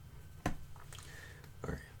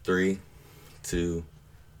3, 2,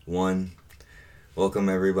 1. Welcome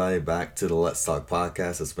everybody back to the Let's Talk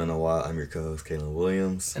podcast. It's been a while. I'm your co-host, Kaylin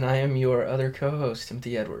Williams. And I am your other co-host,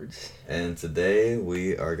 Timothy Edwards. And today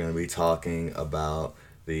we are going to be talking about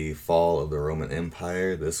the fall of the Roman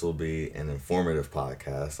Empire. This will be an informative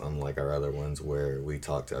podcast, unlike our other ones where we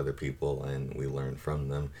talk to other people and we learn from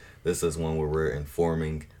them. This is one where we're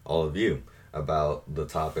informing all of you about the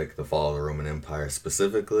topic, the fall of the Roman Empire.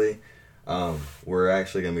 Specifically, we're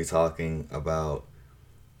actually going to be talking about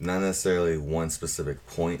not necessarily one specific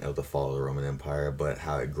point of the fall of the Roman Empire, but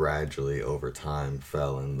how it gradually over time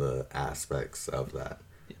fell in the aspects of that.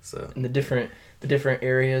 So, and the different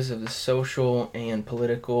areas of the social and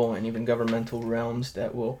political and even governmental realms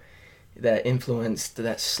that influenced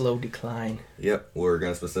that slow decline. Yep, we're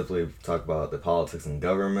going to specifically talk about the politics and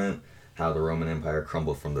government, how the Roman Empire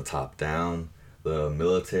crumbled from the top down, the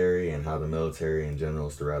military, and how the military and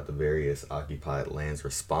generals throughout the various occupied lands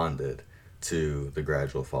responded to the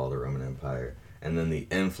gradual fall of the Roman Empire, and then the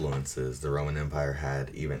influences the Roman Empire had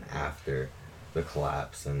even after the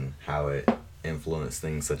collapse and how it influenced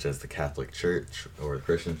things such as the Catholic Church or the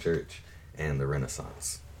Christian Church and the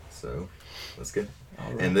Renaissance. So, that's good.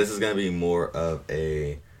 All right. And this is going to be more of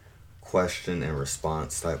a question and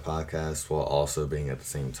response type podcast while also being at the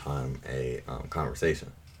same time a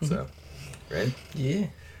conversation. Mm-hmm. So, ready? Yeah.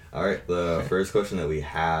 All right. The first question that we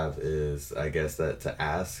have is, I guess, that to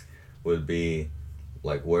ask would be,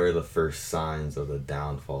 like, what are the first signs of the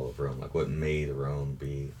downfall of Rome? Like, what made Rome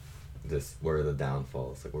be this? What are the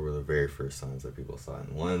downfalls? Like, what were the very first signs that people saw?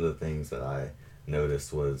 And one of the things that I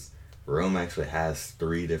noticed was Rome actually has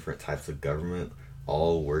 3 different types of government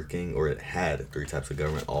all working, or it had 3 types of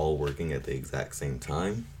government all working at the exact same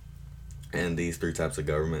time. And these 3 types of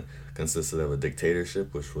government consisted of a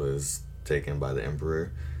dictatorship, which was taken by the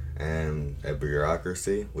emperor, and a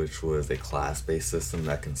bureaucracy, which was a class-based system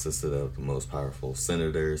that consisted of the most powerful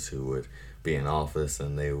senators who would be in office,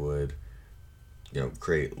 and they would,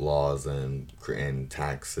 create laws and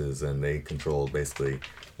taxes, and they controlled basically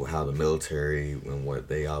how the military and what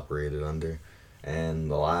they operated under.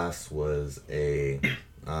 And the last was a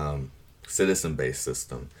citizen-based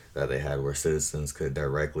system that they had, where citizens could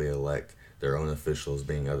directly elect their own officials,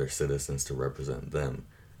 being other citizens, to represent them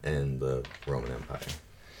in the Roman Empire.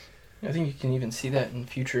 I think you can even see that in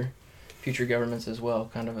future governments as well,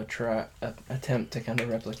 kind of a attempt to kind of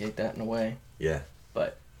replicate that in a way. Yeah.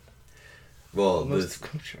 But well,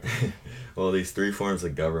 these 3 forms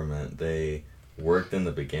of government, they worked in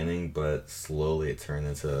the beginning, but slowly it turned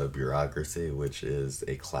into a bureaucracy, which is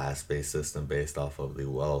a class-based system based off of the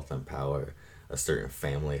wealth and power a certain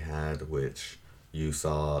family had, which you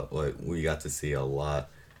saw, like, we got to see a lot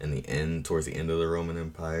towards the end of the Roman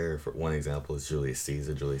Empire. For one example is Julius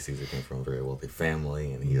Caesar. Julius Caesar came from a very wealthy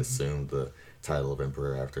family, and he assumed the title of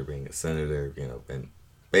emperor after being a senator, and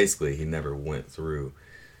basically he never went through,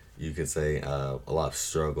 you could say, a lot of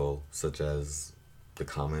struggle, such as the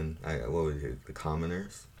commoners,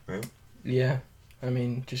 right? Yeah, I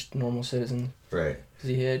mean, just normal citizens. Right.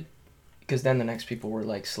 Because then the next people were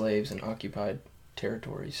like slaves in occupied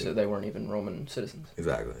territories, so they weren't even Roman citizens.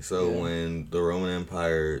 Exactly. So when the Roman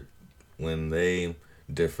Empire, when they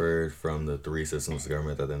differed from the 3 systems of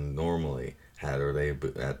government that they normally had, or they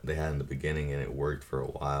had in the beginning, and it worked for a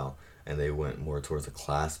while, and they went more towards a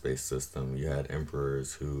class-based system, you had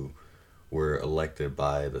emperors who were elected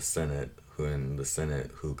by the Senate,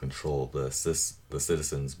 who controlled the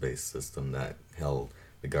citizens-based system that held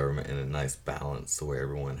the government in a nice balance, to where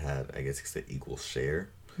everyone had, I guess you could say, equal share.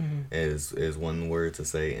 Mm-hmm. is one word to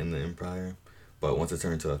say in the empire. But once it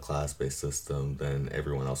turned to a class-based system, then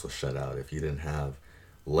everyone else was shut out. If you didn't have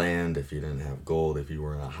land, if you didn't have gold, if you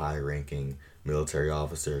weren't a high-ranking military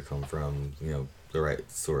officer, come from the right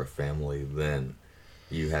sort of family, then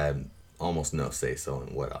you had almost no say-so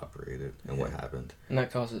in what operated and what happened. And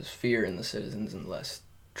that causes fear in the citizens and less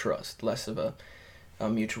trust, less of a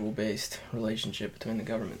mutual-based relationship between the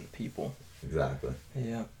government and the people. Exactly.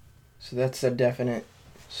 Yeah. So that's a definite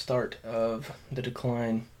start of the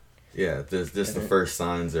decline. Yeah, there's just the first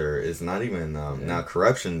signs it's not even now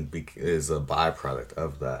corruption is a byproduct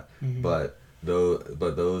of that. Mm-hmm. but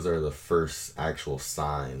those are the first actual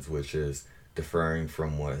signs, which is differing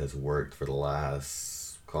from what has worked for the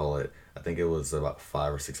last, call it, I think it was about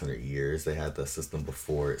 500 or 600 years. They had the system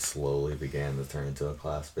before it slowly began to turn into a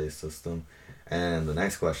class-based system. And the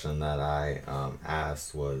next question that I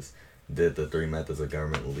asked was, did the 3 methods of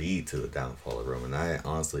government lead to the downfall of Rome? And I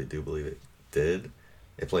honestly do believe it did.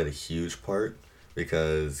 It played a huge part,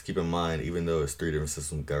 because keep in mind, even though it's 3 different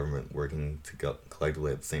systems of government working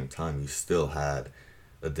collectively at the same time, you still had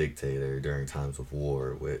a dictator during times of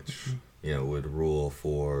war, which would rule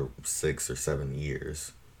for 6 or 7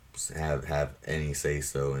 years, have any say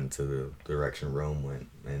so into the direction Rome went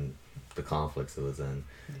and the conflicts it was in.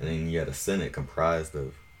 And then you had a Senate comprised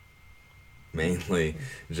of mainly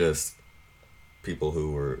just people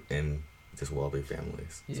who were in just wealthy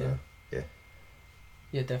families. Yeah. So, yeah.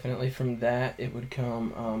 Yeah, definitely. From that, it would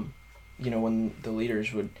come, when the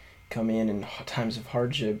leaders would come in times of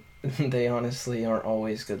hardship, they honestly aren't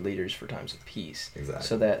always good leaders for times of peace. Exactly.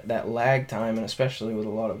 So that lag time, and especially with a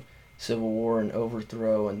lot of civil war and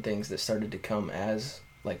overthrow and things that started to come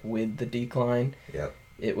with the decline, yep,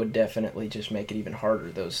 it would definitely just make it even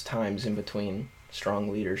harder. Those times in between strong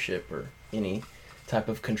leadership or any type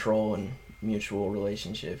of control and mutual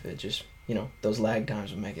relationship, it just, those lag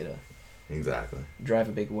times would make it drive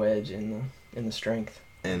a big wedge in the strength.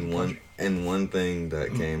 And one thing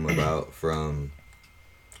that came about from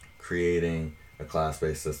creating a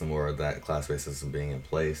class-based system, or that class-based system being in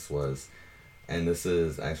place, was, and this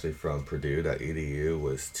is actually from Purdue.edu,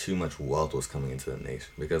 was too much wealth was coming into the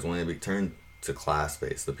nation. Because when it turned to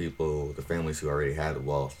class-based, the families who already had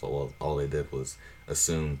wealth, all they did was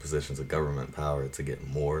assume positions of government power to get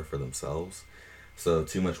more for themselves. So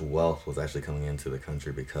too much wealth was actually coming into the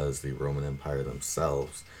country because the Roman Empire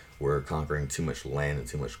themselves were conquering too much land, and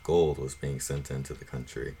too much gold was being sent into the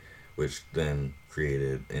country, which then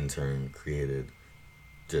in turn created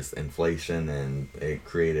just inflation, and it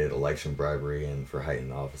created election bribery and for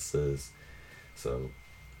heightened offices. So,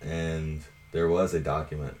 and there was a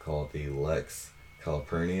document called the Lex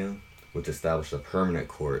Calpurnia, which established a permanent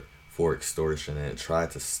court for extortion, and it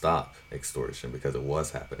tried to stop extortion because it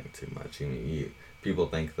was happening too much. People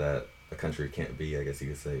think that a country can't be, I guess you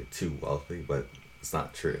could say, too wealthy, but it's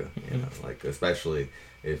not true. Especially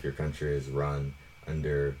if your country is run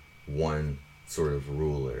under one sort of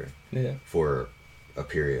ruler for a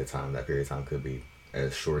period of time. That period of time could be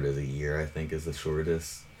as short as a year, I think, is the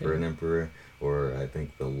shortest for an emperor, or I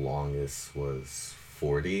think the longest was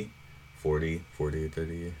 30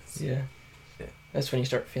 years. Yeah. That's when you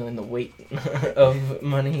start feeling the weight of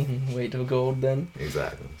money and weight of gold then.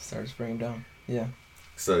 Exactly. Starts bringing down. Yeah.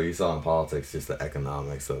 So you saw in politics just the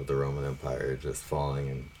economics of the Roman Empire just falling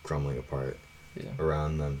and crumbling apart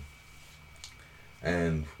around them.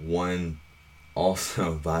 And one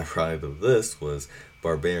also byproduct of this was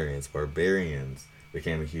barbarians. Barbarians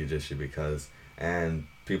became a huge issue and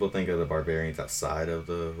people think of the barbarians outside of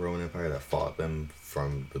the Roman Empire that fought them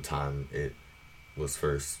from the time it was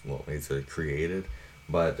first, created,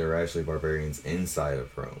 but there were actually barbarians inside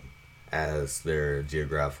of Rome as their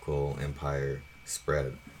geographical empire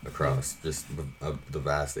spread across just the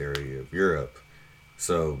vast area of Europe.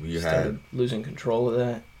 So you started losing control of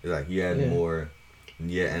that. You had more,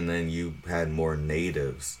 and then you had more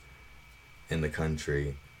natives in the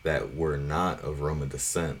country that were not of Roman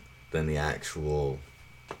descent than the actual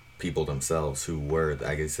people themselves, who were,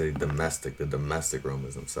 I guess, the domestic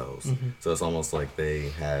Romans themselves. Mm-hmm. So it's almost like they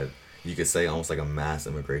had, you could say, almost like a mass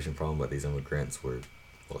immigration problem, but these immigrants were,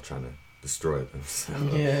 trying to destroy them. So,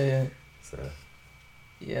 yeah. So.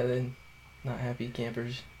 Yeah, they're not happy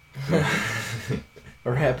campers.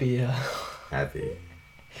 Or happy...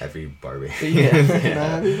 Happy Barbie. Yeah,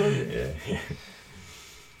 not happy Barbie.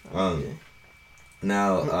 Yeah.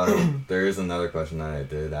 Now, there is another question that I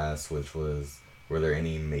did ask, which was, were there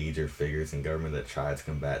any major figures in government that tried to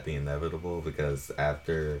combat the inevitable? Because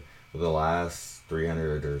after the last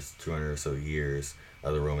 300 or 200 or so years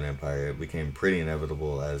of the Roman Empire, it became pretty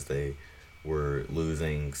inevitable as they were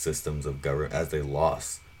losing systems of government, as they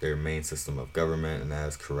lost their main system of government, and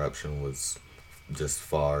as corruption was just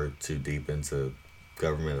far too deep into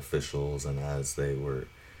government officials, and as they were,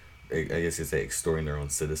 I guess you'd say, extorting their own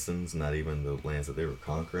citizens, not even the lands that they were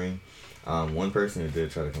conquering. One person who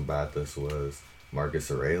did try to combat this was Marcus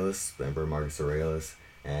Aurelius, the Emperor Marcus Aurelius,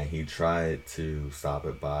 and he tried to stop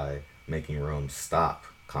it by making Rome stop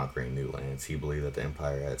conquering new lands. He believed that the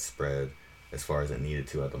empire had spread as far as it needed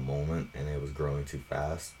to at the moment, and it was growing too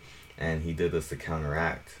fast. And he did this to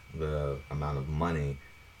counteract the amount of money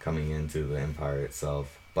coming into the empire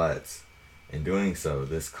itself. But in doing so,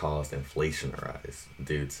 this caused inflation to rise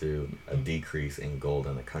due to a decrease in gold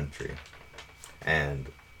in the country.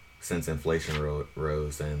 And since inflation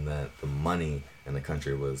rose and that the money in the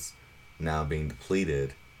country was now being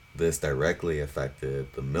depleted, this directly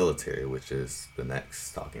affected the military, which is the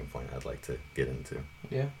next talking point I'd like to get into.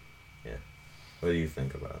 Yeah. Yeah. What do you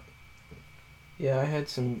think about it? Yeah, I had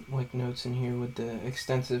some notes in here with the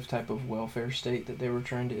extensive type of welfare state that they were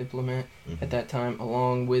trying to implement at that time,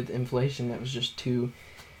 along with inflation. That was just two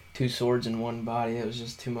swords in one body. It was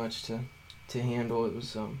just too much to to handle. It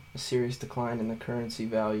was a serious decline in the currency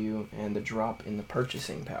value and the drop in the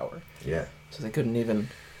purchasing power. Yeah. So they couldn't even.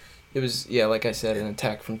 It was, yeah, like I said, an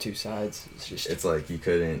attack from two sides. It's like you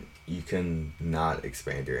can not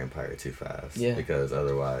expand your empire too fast. Yeah. Because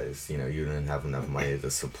otherwise, you didn't have enough money to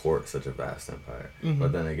support such a vast empire. Mm-hmm.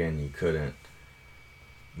 But then again, you couldn't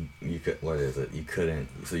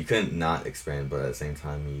not expand, but at the same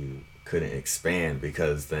time you couldn't expand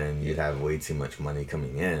because then you'd have way too much money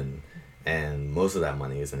coming in, and most of that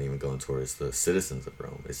money isn't even going towards the citizens of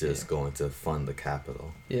Rome. It's just going to fund the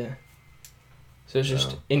capital. Yeah. So it's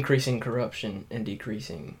just increasing corruption and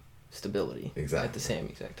decreasing stability at the same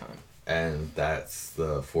exact time. And that's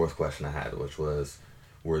the fourth question I had, which was,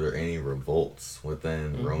 were there any revolts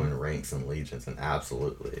within Roman ranks and legions? And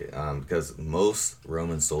absolutely. Because most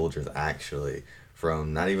Roman soldiers actually,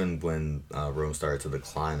 from not even when Rome started to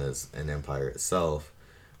decline as an empire itself,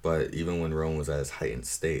 but even when Rome was at its heightened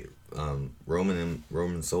state,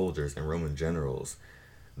 Roman soldiers and Roman generals,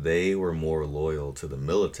 they were more loyal to the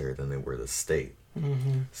military than they were the state.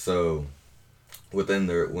 Mm-hmm. So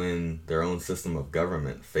when their own system of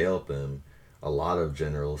government failed them, a lot of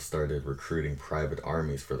generals started recruiting private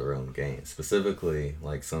armies for their own gain. Specifically,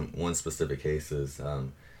 like one specific case is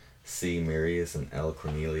C. Marius and L.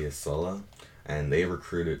 Cornelius Sulla, and they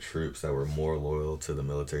recruited troops that were more loyal to the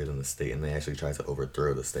military than the state, and they actually tried to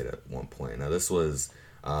overthrow the state at one point. Now this was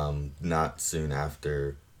not soon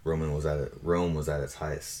after Rome was at its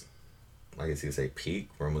highest, I guess you could say, peak.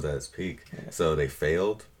 Rome was at its peak. Yeah. So they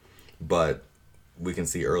failed, but we can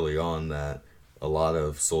see early on that a lot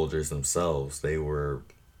of soldiers themselves, they were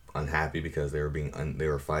unhappy because they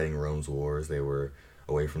were fighting Rome's wars. They were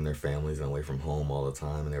away from their families and away from home all the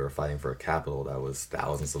time, and they were fighting for a capital that was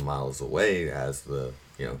thousands of miles away as the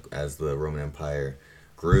Roman Empire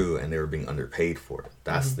grew, and they were being underpaid for it.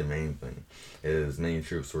 That's the main thing. Is many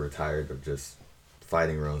troops were tired of just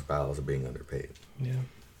fighting Rome's battles and being underpaid. Yeah.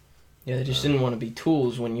 Yeah, they just didn't want to be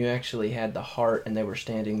tools when you actually had the heart and they were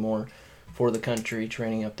standing more for the country,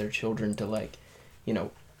 training up their children to,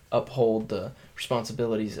 uphold the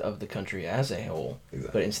responsibilities of the country as a whole. Exactly.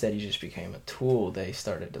 But instead you just became a tool. They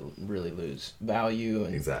started to really lose value,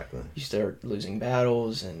 and you start losing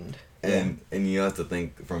battles, and you have to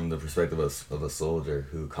think from the perspective of a soldier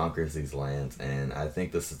who conquers these lands, and I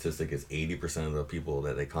think the statistic is 80% of the people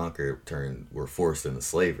that they conquered were forced into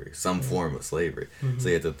slavery, some form of slavery. Mm-hmm. So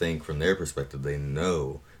you have to think from their perspective, they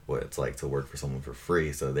know what it's like to work for someone for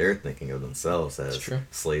free, so they're thinking of themselves as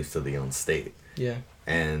slaves to the own state. Yeah.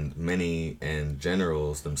 And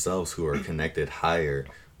generals themselves who are connected higher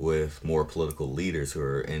with more political leaders who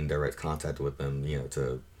are in direct contact with them,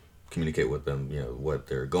 to communicate with them, what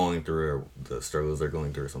they're going through or the struggles they're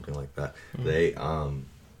going through or something like that. Mm-hmm.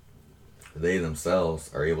 They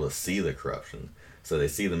themselves are able to see the corruption. So they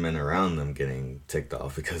see the men around them getting ticked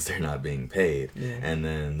off because they're not being paid. Yeah. And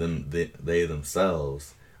then they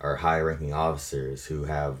themselves are high-ranking officers who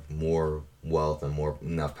have more wealth and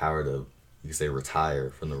enough power to, you could say, retire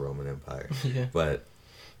from the Roman Empire. Yeah. But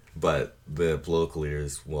the political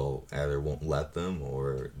leaders either won't let them,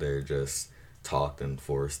 or they're just talked and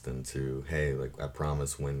forced into, hey, I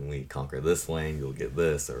promise when we conquer this land, you'll get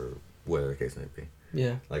this, or whatever the case may be.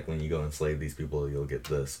 Yeah. When you go enslave these people, you'll get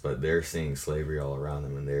this. But they're seeing slavery all around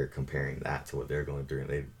them, and they're comparing that to what they're going through, and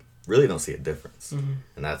they really don't see a difference. Mm-hmm.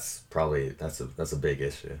 And that's probably that's a big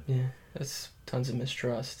issue. Yeah, that's tons of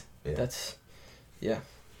mistrust. Yeah.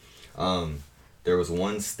 There was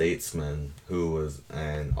one statesman who was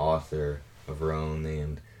an author of Rome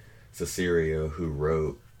named Cicero, who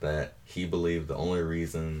wrote that he believed the only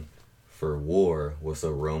reason for war was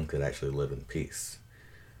so Rome could actually live in peace.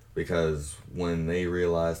 Because when they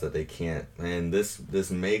realized that they can't, and this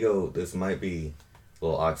might be a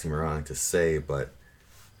little oxymoronic to say, but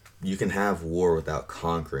you can have war without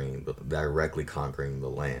directly conquering the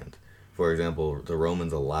land. For example, the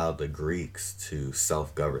Romans allowed the Greeks to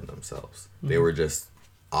self-govern themselves. Mm-hmm. They were just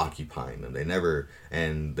occupying them.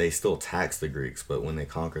 They still taxed the Greeks, but when they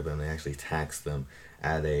conquered them, they actually taxed them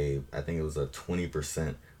at I think it was a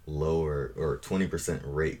 20% lower or 20%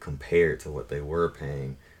 rate compared to what they were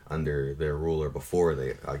paying under their ruler before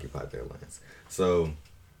they occupied their lands. So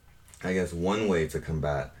I guess one way to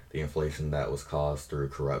combat the inflation that was caused through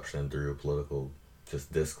corruption, through political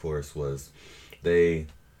discourse, was they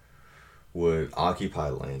would occupy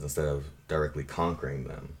lands instead of directly conquering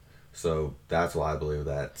them. So that's why I believe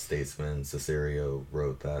that statesman Cicero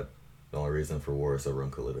wrote that the only reason for war is so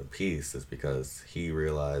Rome could live in peace, is because he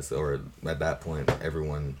realized, or at that point,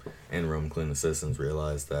 everyone in Rome, including the citizens,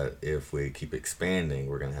 realized that if we keep expanding,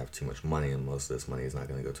 we're going to have too much money, and most of this money is not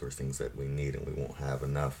going to go towards things that we need, and we won't have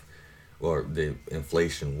enough or the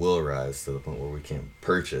inflation will rise to the point where we can't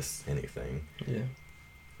purchase anything. Yeah.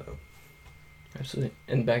 So. Absolutely.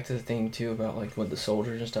 And back to the thing too about like with the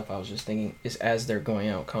soldiers and stuff, I was just thinking is as they're going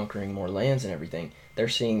out conquering more lands and everything, they're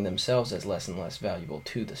seeing themselves as less and less valuable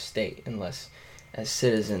to the state and less as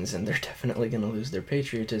citizens, and they're definitely going to lose their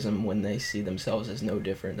patriotism when they see themselves as no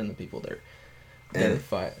different than the people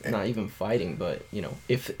not even fighting, but you know,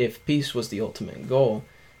 if peace was the ultimate goal,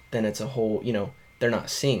 then it's a whole, you know, they're not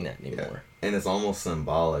seeing that anymore. Yeah. And it's almost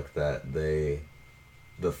symbolic that the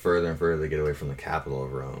further and further they get away from the capital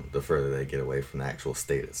of Rome, the further they get away from the actual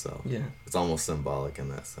state itself. Yeah. It's almost symbolic in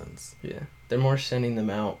that sense. Yeah. They're more sending them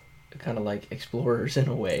out kind of like explorers in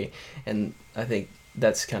a way, and I think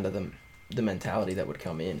that's kind of the mentality that would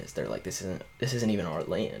come in is they're like, this isn't even our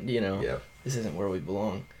land, you know? Yep. This isn't where we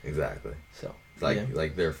belong. Exactly. So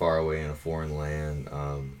like they're far away in a foreign land,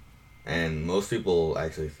 and most people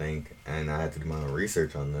actually think, and I had to do my own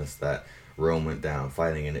research on this, that Rome went down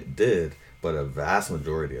fighting, and it did, but a vast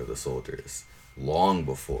majority of the soldiers, long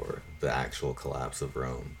before the actual collapse of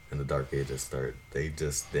Rome and the Dark Ages start, they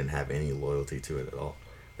just didn't have any loyalty to it at all.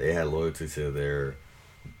 They had loyalty to their,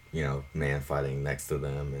 you know, man fighting next to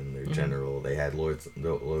them and their general. They had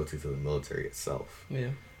loyalty to the military itself. Yeah.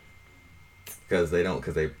 Because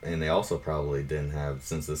they also probably didn't have,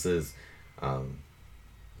 since this is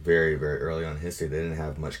very, very early on in history, they didn't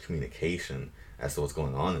have much communication as to what's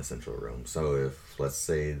going on in Central Rome. So if, let's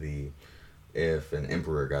say, if an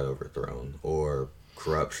emperor got overthrown, or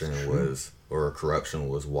corruption was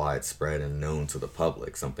widespread and known to the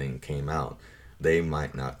public, something came out, they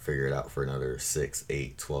might not figure it out for another 6,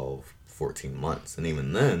 8, 12, 14 months. And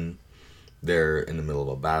even then, they're in the middle of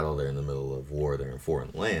a battle, they're in the middle of war, they're in foreign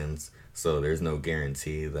lands, so there's no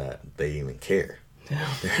guarantee that they even care. Yeah,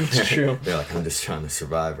 that's true. They're like, I'm just trying to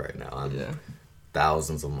survive right now. I'm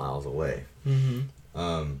thousands of miles away.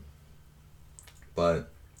 Mm-hmm. But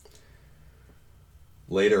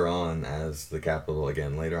later on, as the capital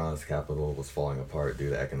was falling apart due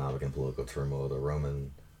to economic and political turmoil, the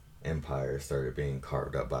Roman Empire started being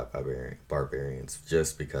carved up by barbarians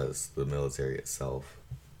just because the military itself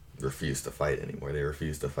refused to fight anymore. They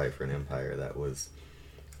refused to fight for an empire that was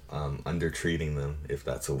undertreating them, if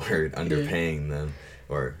that's a word, underpaying them,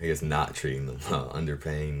 or I guess not treating them well,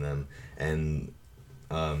 underpaying them. And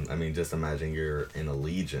I mean, just imagine you're in a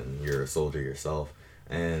legion, you're a soldier yourself,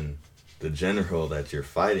 and the general that you're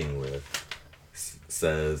fighting with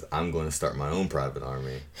says, I'm going to start my own private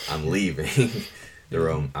army. I'm leaving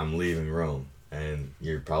I'm leaving Rome, and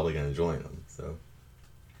you're probably going to join them. So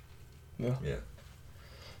yeah.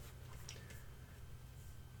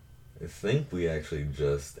 I think we actually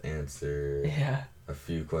just answered a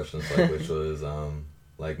few questions, which was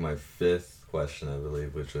like my fifth question, I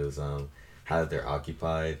believe, which was how did their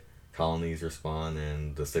occupied colonies respond,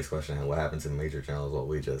 and the sixth question, what happened to the major generals? Well,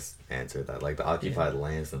 we just answered that. Like the occupied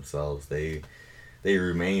lands themselves, they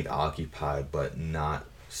remained occupied, but not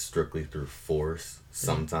strictly through force.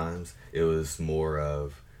 Sometimes it was more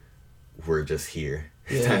of, we're just here.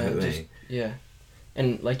 Type of thing.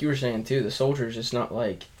 And like you were saying too, the soldiers, it's not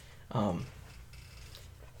like I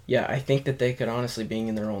think that they could honestly, being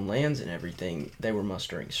in their own lands and everything, they were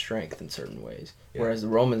mustering strength in certain ways. Yeah. Whereas the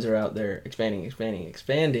Romans are out there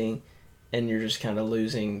expanding, and you're just kind of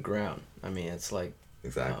losing ground. I mean, it's like...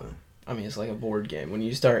 Exactly. It's like a board game. When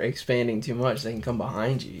you start expanding too much, they can come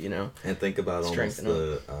behind you, you know? And think about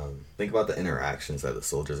think about the interactions that the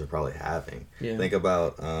soldiers are probably having. Yeah. Think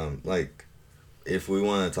about, if we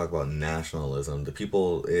want to talk about nationalism, the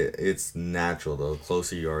people, it's natural. The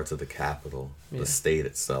closer you are to the capital, the state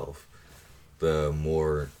itself, the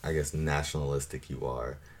more, I guess, nationalistic you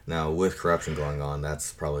are. Now, with corruption going on,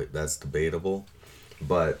 that's debatable.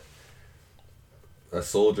 But a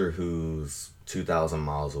soldier who's 2,000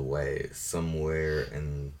 miles away, somewhere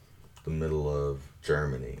in the middle of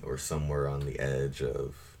Germany, or somewhere on the edge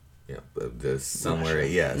of, somewhere,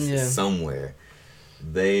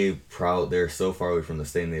 they're so far away from the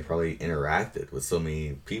state, and they probably interacted with so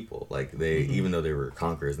many people. Like even though they were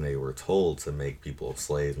conquerors and they were told to make people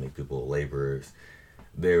slaves, make people laborers,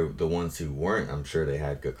 they're the ones who weren't. I'm sure they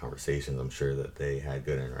had good conversations. I'm sure that they had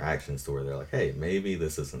good interactions to where they're like, hey, maybe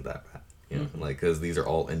this isn't that bad. Because these are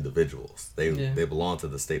all individuals. They belong to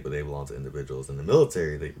the state, but they belong to individuals. In the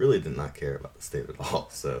military, they really did not care about the state at all.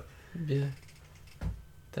 So yeah,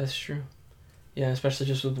 that's true. Yeah, especially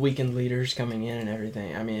just with weakened leaders coming in and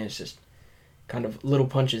everything. I mean, it's just kind of little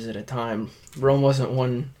punches at a time. Rome wasn't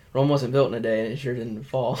one Rome wasn't built in a day, and it sure didn't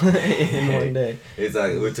fall in one day.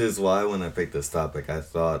 Exactly, which is why when I picked this topic, I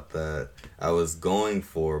thought that I was going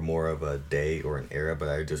for more of a day or an era, but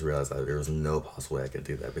I just realized that there was no possible way I could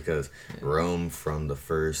do that because Rome, from the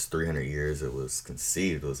first 300 years it was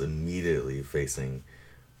conceived, was immediately facing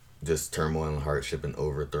just turmoil and hardship and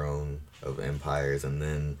overthrown of empires, and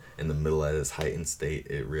then in the middle of its heightened state,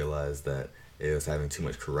 it realized that it was having too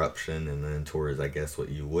much corruption, and then towards, I guess, what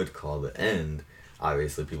you would call the end,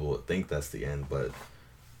 obviously people would think that's the end, but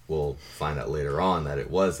we'll find out later on that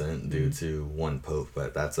it wasn't due to one pope,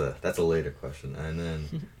 but that's a later question. And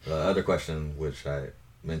then the other question, which I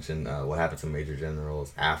mentioned, what happened to major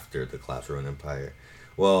generals after the collapse of the Roman Empire?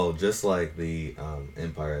 Well, just like the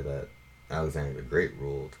empire that Alexander the Great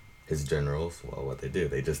ruled, his generals, well, what they do,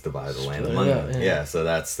 they just divide the land among them. Yeah, so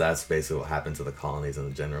that's basically what happened to the colonies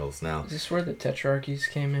and the generals. Now, is this where the tetrarchies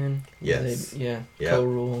came in? Yes.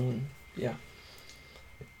 Co-rule. And, yeah.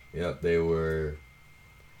 Yep, they were.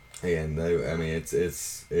 And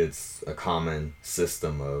it's a common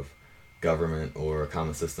system of government or a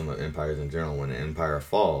common system of empires in general. When an empire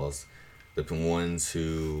falls, the ones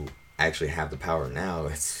who actually have the power now,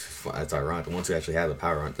 it's ironic. The ones who actually have the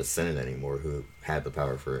power aren't the Senate anymore, who had the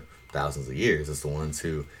power for thousands of years. It's the ones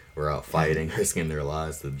who were out fighting, risking their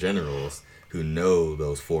lives. The generals who know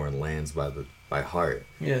those foreign lands by heart.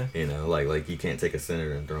 Yeah. Like you can't take a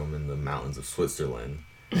senator and throw him in the mountains of Switzerland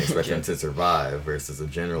and expect him to survive versus a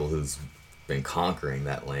general who's been conquering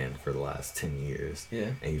that land for the last 10 years.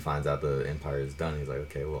 Yeah. And he finds out the empire is done. He's like,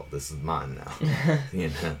 okay, well, this is mine now.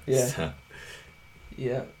 Yeah. So.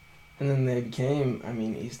 Yeah. And then they became,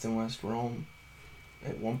 East and West Rome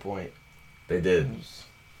at one point. They did.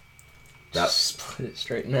 Split it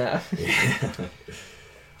straight in half. Yeah.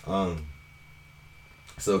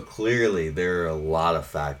 So clearly there are a lot of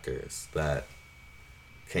factors that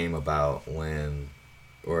came about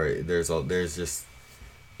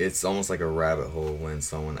it's almost like a rabbit hole when if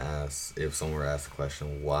someone were asked the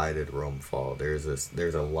question, why did Rome fall? There's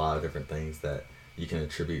a lot of different things that you can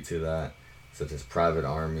attribute to that, such as private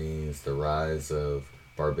armies, the rise of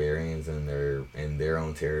barbarians in their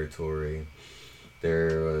own territory.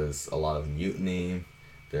 There was a lot of mutiny.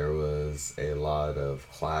 There was a lot of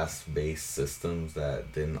class-based systems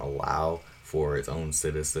that didn't allow for its own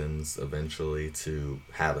citizens eventually to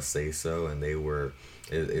have a say-so, and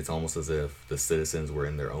it's almost as if the citizens were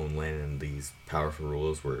in their own land and these powerful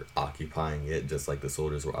rulers were occupying it, just like the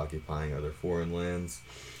soldiers were occupying other foreign lands.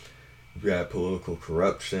 You had political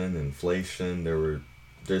corruption, inflation.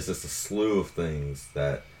 There's just a slew of things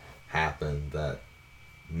that happened that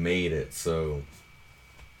made it so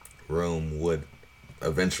Rome would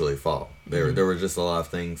eventually fall. There were just a lot of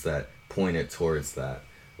things that pointed towards that,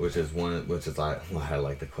 which is why I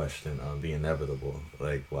like the question of the inevitable.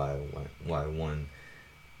 Like why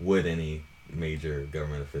would any major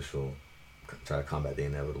government official try to combat the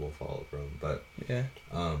inevitable fall of Rome? But yeah.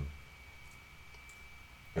 I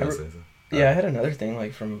had another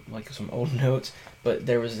thing from some old notes, but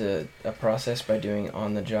there was a process by doing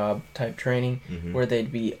on the job type training where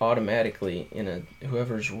they'd be automatically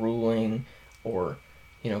whoever's ruling or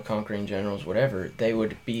conquering generals, whatever, they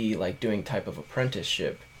would be doing type of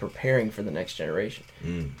apprenticeship, preparing for the next generation,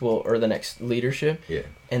 or the next leadership. Yeah.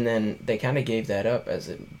 And then they kind of gave that up as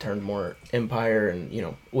it turned more empire,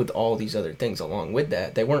 and with all these other things along with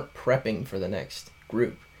that, they weren't prepping for the next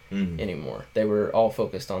group anymore. They were all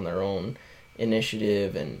focused on their own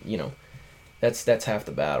initiative, and that's half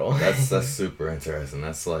the battle. That's super interesting.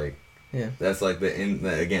 That's that's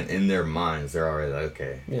in their minds they're already like,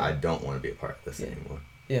 okay, I don't want to be a part of this anymore.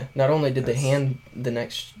 Yeah. Not only did they hand the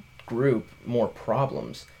next group more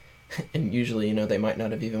problems, and usually they might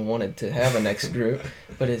not have even wanted to have a next group,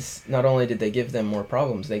 but it's not only did they give them more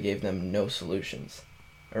problems, they gave them no solutions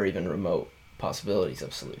or even remote possibilities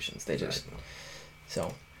of solutions. They just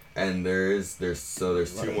And there's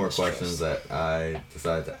two more questions that I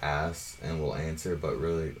decided to ask and will answer, but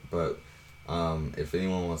if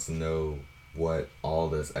anyone wants to know what all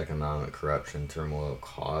this economic corruption turmoil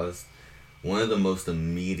caused, one of the most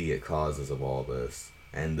immediate causes of all this,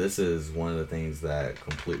 and this is one of the things that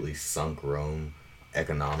completely sunk Rome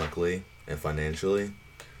economically and financially,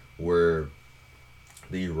 were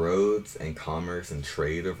the roads and commerce and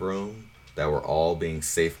trade of Rome that were all being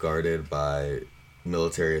safeguarded by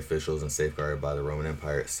military officials and safeguarded by the Roman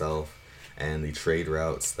Empire itself, and the trade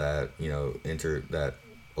routes that that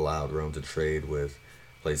allowed Rome to trade with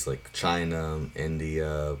places like China,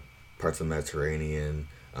 India, parts of the Mediterranean,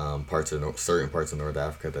 certain parts of North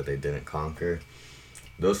Africa that they didn't conquer.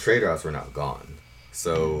 Those trade routes were now gone.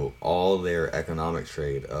 So all their economic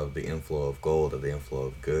trade of the inflow of gold, of the inflow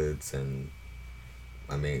of goods and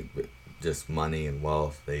I mean, just money and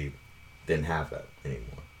wealth, they didn't have that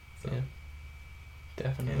anymore. So, yeah,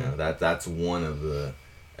 definitely. You know, that's one of the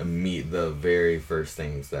very first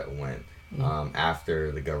things that went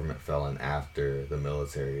after the government fell and after the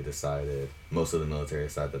military decided, most of the military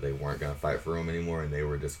decided that they weren't going to fight for Rome anymore, and they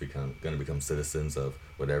were just going to become citizens of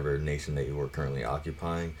whatever nation they were currently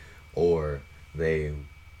occupying, or they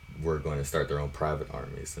were going to start their own private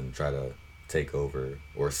armies and try to take over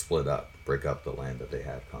or break up the land that they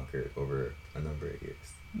had conquered over a number of years.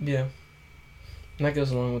 Yeah. And that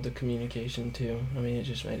goes along with the communication too. I mean, it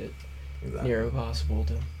just made it near impossible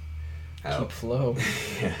to keep flow,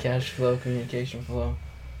 cash flow, communication flow.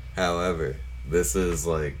 However, this is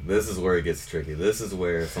where it gets tricky. This is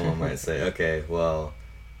where someone might say, okay, well,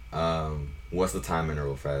 what's the time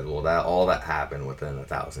interval for that? Well, all that happened within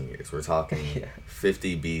 1,000 years. We're talking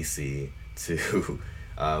 50 BC to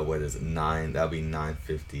what is it, that'll be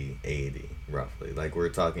 950 AD roughly. Like, we're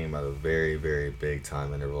talking about a very, very big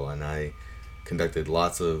time interval, and I conducted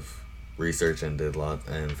lots of research and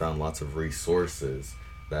found lots of resources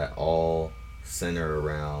that all center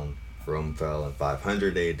around Rome fell in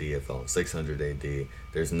 500 AD, it fell in 600 AD.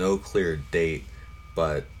 There's no clear date,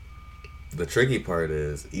 but the tricky part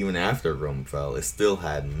is, even after Rome fell, it still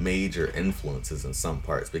had major influences in some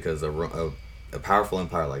parts, because a powerful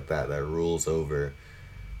empire like that rules over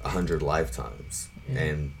 100 lifetimes.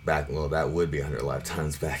 And that would be 100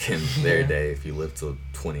 lifetimes back in their day if you lived till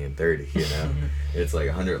 20 and 30, you know? It's like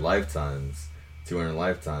 100 lifetimes, 200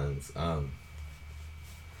 lifetimes.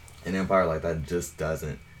 An empire like that just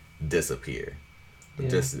doesn't disappear.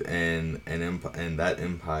 And that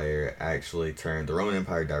empire actually turned the Roman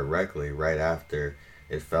Empire directly right after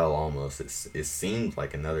it fell. Almost it seemed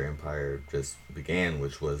like another empire just began,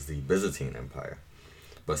 which was the Byzantine Empire.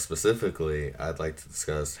 But specifically, I'd like to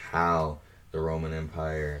discuss how the Roman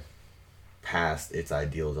Empire passed its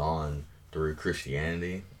ideals on through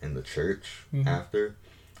Christianity and the church after,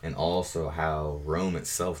 and also how Rome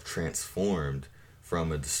itself transformed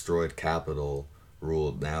from a destroyed capital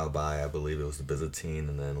ruled now by, I believe it was the Byzantine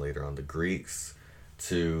and then later on the Greeks,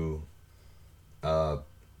 to how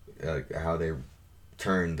they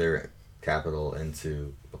turned their capital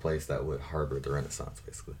into a place that would harbor the Renaissance,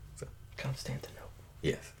 basically. So Constantinople.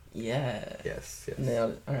 Yes. Yeah. Yes.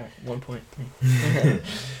 Nailed it. All right, 1 point.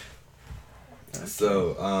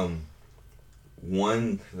 So,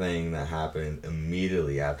 one thing that happened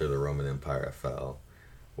immediately after the Roman Empire fell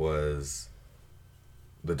was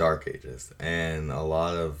the Dark Ages, and a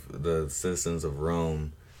lot of the citizens of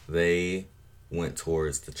Rome, they went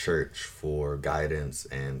towards the church for guidance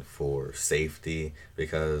and for safety,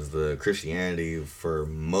 because the Christianity for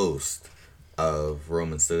most of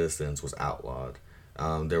Roman citizens was outlawed.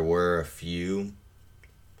 There were a few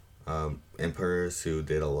emperors who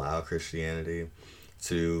did allow Christianity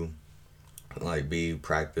to be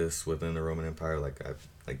practiced within the Roman Empire, like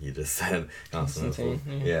you just said, Constantine.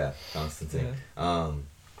 Constantine. Yeah.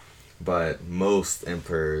 But most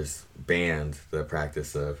emperors banned the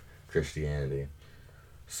practice of Christianity.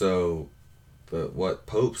 So what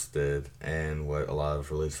popes did and what a lot of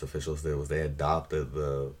religious officials did was they adopted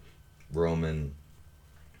the Roman,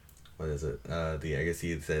 I guess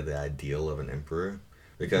you'd say the ideal of an emperor,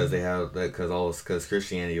 because they have that, because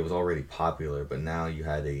Christianity was already popular, but now you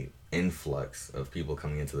had a influx of people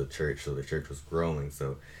coming into the church, so the church was growing.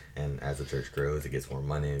 So, and as the church grows, it gets more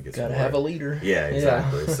money, it gets gotta have a leader. Yeah,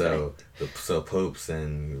 exactly. Yeah. So popes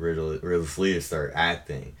and religious leaders start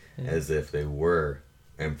acting as if they were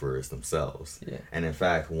emperors themselves. Yeah. And in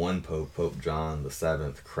fact, one pope, Pope John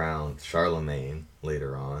VII, crowned Charlemagne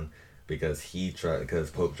later on, because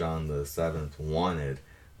Pope John VII wanted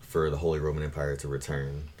for the Holy Roman Empire to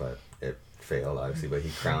return, but it failed, obviously. But he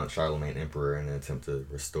crowned Charlemagne emperor in an attempt to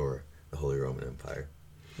restore the Holy Roman Empire.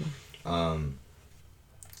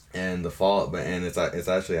 And it's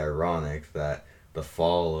actually ironic that the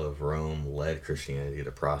fall of Rome led Christianity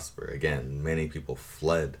to prosper. Again, many people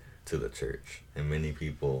fled to the church, and many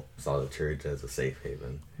people saw the church as a safe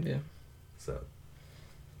haven. Yeah. So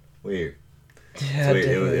weird. Yeah, it's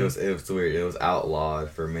weird. It was weird. It was outlawed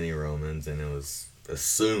for many Romans, and it was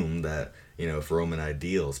assumed that, if Roman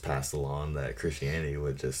ideals passed along, that Christianity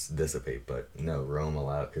would just dissipate. But no, Rome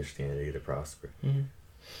allowed Christianity to prosper. Mm-hmm.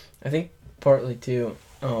 I think partly too,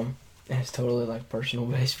 and it's totally personal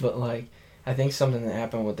based, but I think something that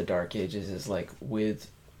happened with the Dark Ages is with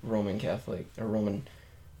Roman Catholic or Roman,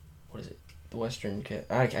 what is it? The Western,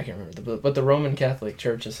 I can't remember, but the Roman Catholic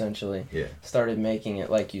Church essentially started making it,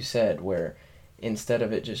 like you said, where instead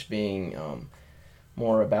of it just being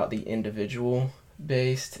more about the individual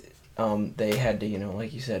based, they had to,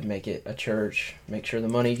 like you said, make it a church, make sure the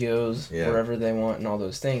money goes wherever they want and all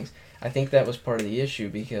those things. I think that was part of the issue,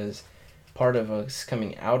 because part of us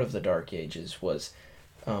coming out of the Dark Ages was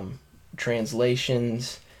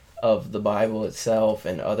translations of the Bible itself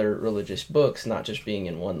and other religious books not just being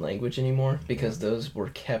in one language anymore, because those were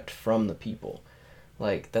kept from the people.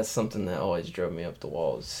 Like, that's something that always drove me up the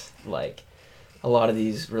walls. Like, a lot of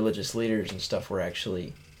these religious leaders and stuff were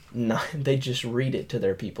actually not, they just read it to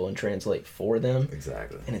their people and translate for them.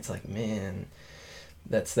 Exactly. And it's like, man,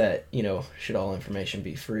 that's that, should all information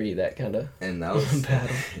be free, that kind of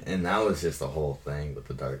battle. And that was just the whole thing with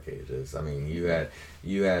the Dark Ages. I mean,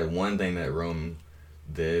 you had one thing that Rome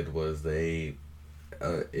did was they,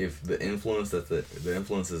 if the influences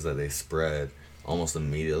that they spread almost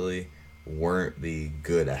immediately weren't the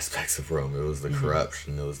good aspects of Rome. It was the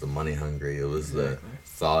corruption, it was the money hungry, it was the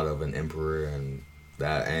thought of an emperor, and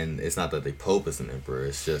it's not that the Pope is an emperor,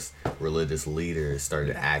 it's just religious leaders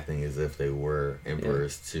started acting as if they were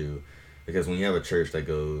emperors too. Because when you have a church that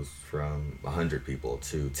goes from 100 people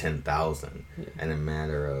to 10,000 in a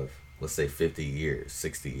matter of, let's say, 50 years,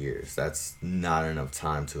 60 years, that's not enough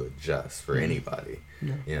time to adjust for anybody.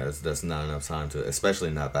 No. That's not enough time to,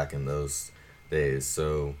 especially not back in those days.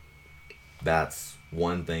 So that's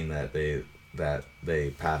one thing that they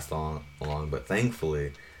passed along. But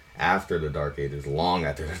thankfully, after the Dark Ages, long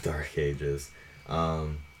after the Dark Ages,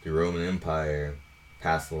 the Roman Empire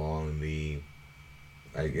passed along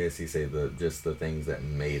I guess you say the things that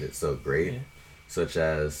made it so great, such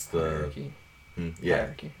as the hierarchy.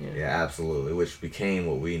 Hierarchy. Yeah, absolutely, which became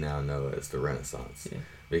what we now know as the Renaissance.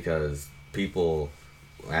 Because people,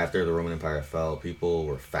 after the Roman Empire fell, people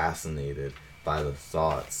were fascinated by the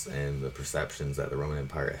thoughts and the perceptions that the Roman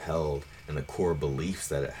Empire held and the core beliefs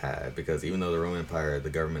that it had. Because even though the Roman Empire,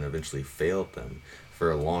 the government eventually failed them,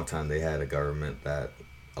 for a long time they had a government that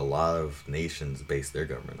a lot of nations based their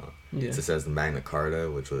government on. Such as the Magna Carta,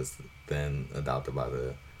 which was then adopted by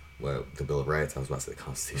the Bill of Rights. I was about to say the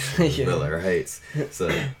Constitution. Bill of Rights. So,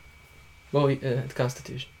 the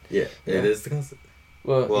Constitution. Yeah, it is the Constitution.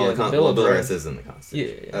 Well, the Bill of Rights isn't the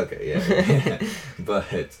Constitution. Yeah. Okay,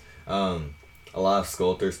 But a lot of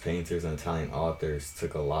sculptors, painters, and Italian authors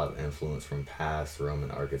took a lot of influence from past Roman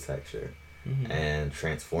architecture and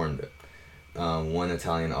transformed it. One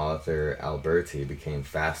Italian author, Alberti, became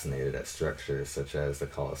fascinated at structures such as the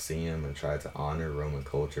Colosseum and tried to honor Roman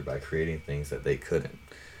culture by creating things that they couldn't.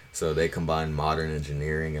 So they combined modern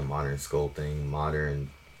engineering and modern sculpting, modern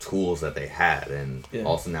tools that they had, and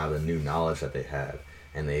also now the new knowledge that they had.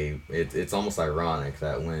 And it's almost ironic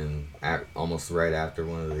that almost right after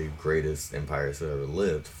one of the greatest empires that ever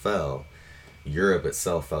lived fell, Europe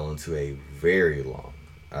itself fell into a very long,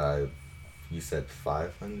 you said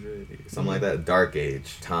 500, something like that, Dark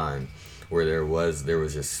Age time, where there was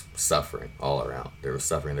just suffering all around. There was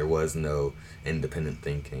suffering. There was no independent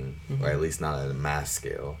thinking, or at least not at a mass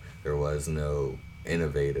scale. There was no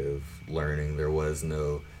innovative learning. There was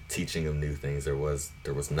no teaching of new things. There was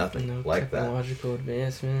nothing like that. Technological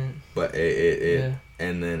advancement. But it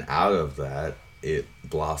and then out of that, it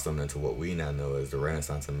blossomed into what we now know as the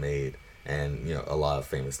Renaissance, and made, and a lot of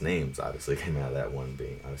famous names obviously came out of that, one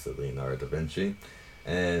being obviously Leonardo da Vinci.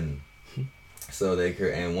 And so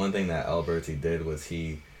and one thing that Alberti did was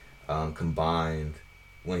he combined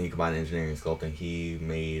engineering and sculpting. He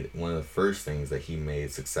made one of the first things that he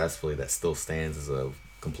made successfully that still stands as a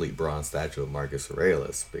complete bronze statue of Marcus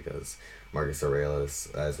Aurelius, because Marcus Aurelius,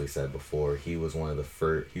 as we said before, he was one of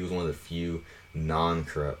the few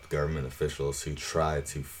non-corrupt government officials who tried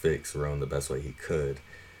to fix Rome the best way he could.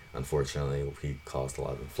 Unfortunately, he caused a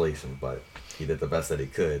lot of inflation, but he did the best that he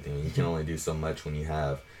could. I mean, you can only do so much when you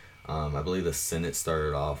have, I believe the Senate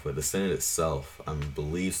itself, I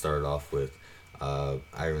believe started off with, I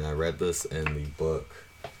read this in the book,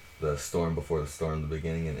 The Storm Before the Storm, The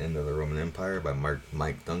Beginning and End of the Roman Empire by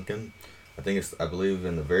Mike Duncan. I believe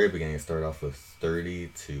in the very beginning it started off with 30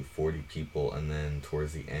 to 40 people, and then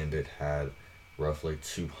towards the end it had roughly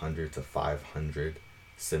 200 to 500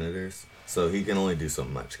 senators. So he can only do so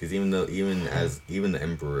much, because even the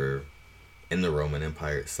emperor in the Roman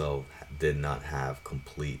Empire itself did not have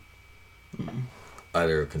complete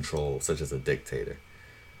utter control, such as a dictator.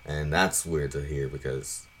 And that's weird to hear,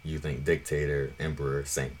 because you think dictator, emperor,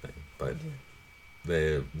 same thing, but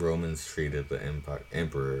the Romans treated the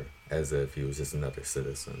emperor as if he was just another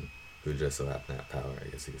citizen who just so happened to have power, I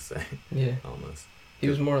guess you could say. Yeah. Almost. He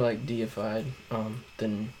was more like deified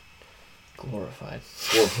than glorified.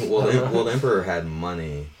 Well, the emperor had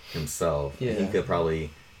money himself. Yeah.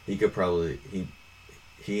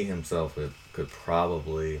 He himself could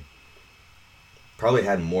probably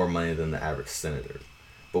had more money than the average senator.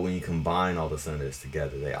 But when you combine all the senators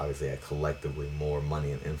together, they obviously had collectively more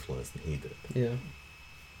money and influence than he did. Yeah.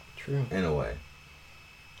 True. In a way.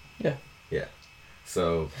 Yeah. Yeah.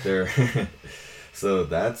 So so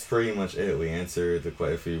that's pretty much it. We answered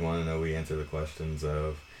if you want to know, we answered the questions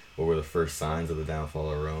of what were the first signs of the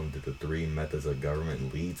downfall of Rome? Did the three methods of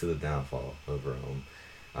government lead to the downfall of Rome?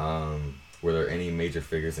 Were there any major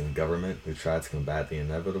figures in government who tried to combat the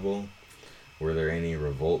inevitable? Were there any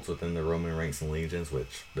revolts within the Roman ranks and legions?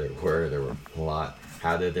 Which there were a lot.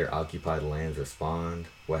 How did their occupied lands respond?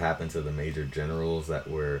 What happened to the major generals that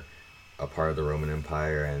were a part of the Roman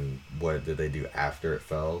Empire, and what did they do after it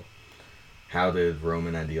fell? How did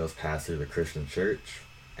Roman ideals pass through the Christian church?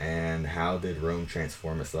 And how did Rome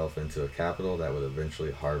transform itself into a capital that would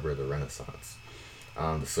eventually harbor the Renaissance?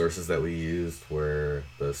 The sources that we used were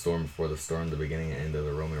The Storm Before the Storm, The Beginning and End of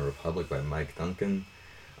the Roman Republic by Mike Duncan,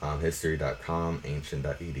 History.com,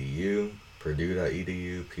 Ancient.edu,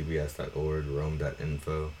 Purdue.edu, PBS.org,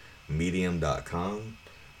 Rome.info, Medium.com,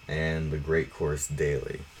 and The Great Course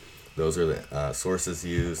Daily. Those are the sources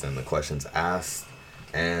used and the questions asked.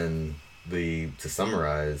 And to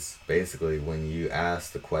summarize, basically, when you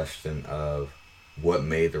ask the question of what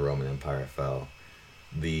made the Roman Empire fall,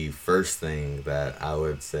 the first thing that I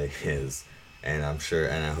would say is, and I'm sure,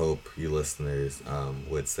 and I hope you listeners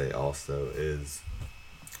would say also, is,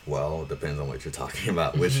 well, it depends on what you're talking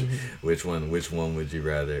about. Which one would you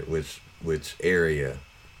rather? Which area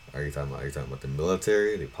are you talking about? Are you talking about the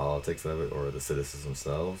military, the politics of it, or the citizens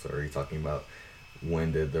themselves? Or are you talking about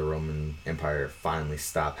when did the Roman Empire finally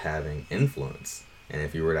stop having influence? And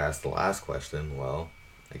if you were to ask the last question, well,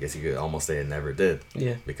 I guess you could almost say it never did.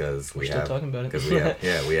 Yeah. Because we're still talking about it.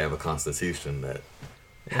 Because we have a constitution that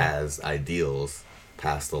has ideals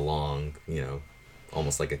passed along,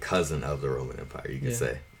 almost like a cousin of the Roman Empire, you could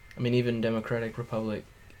say. I mean, even Democratic Republic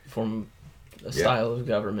form a style of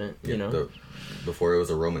government, Before it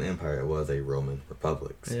was a Roman Empire, it was a Roman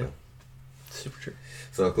Republic. So. Yeah. Super true.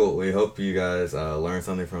 So cool. We hope you guys learned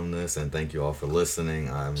something from this, and thank you all for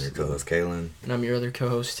listening. I'm your co-host, Kalen. And I'm your other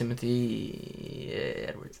co-host, Timothy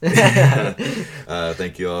Edwards.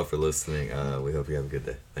 Thank you all for listening. We hope you have a good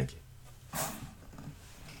day. Thank you.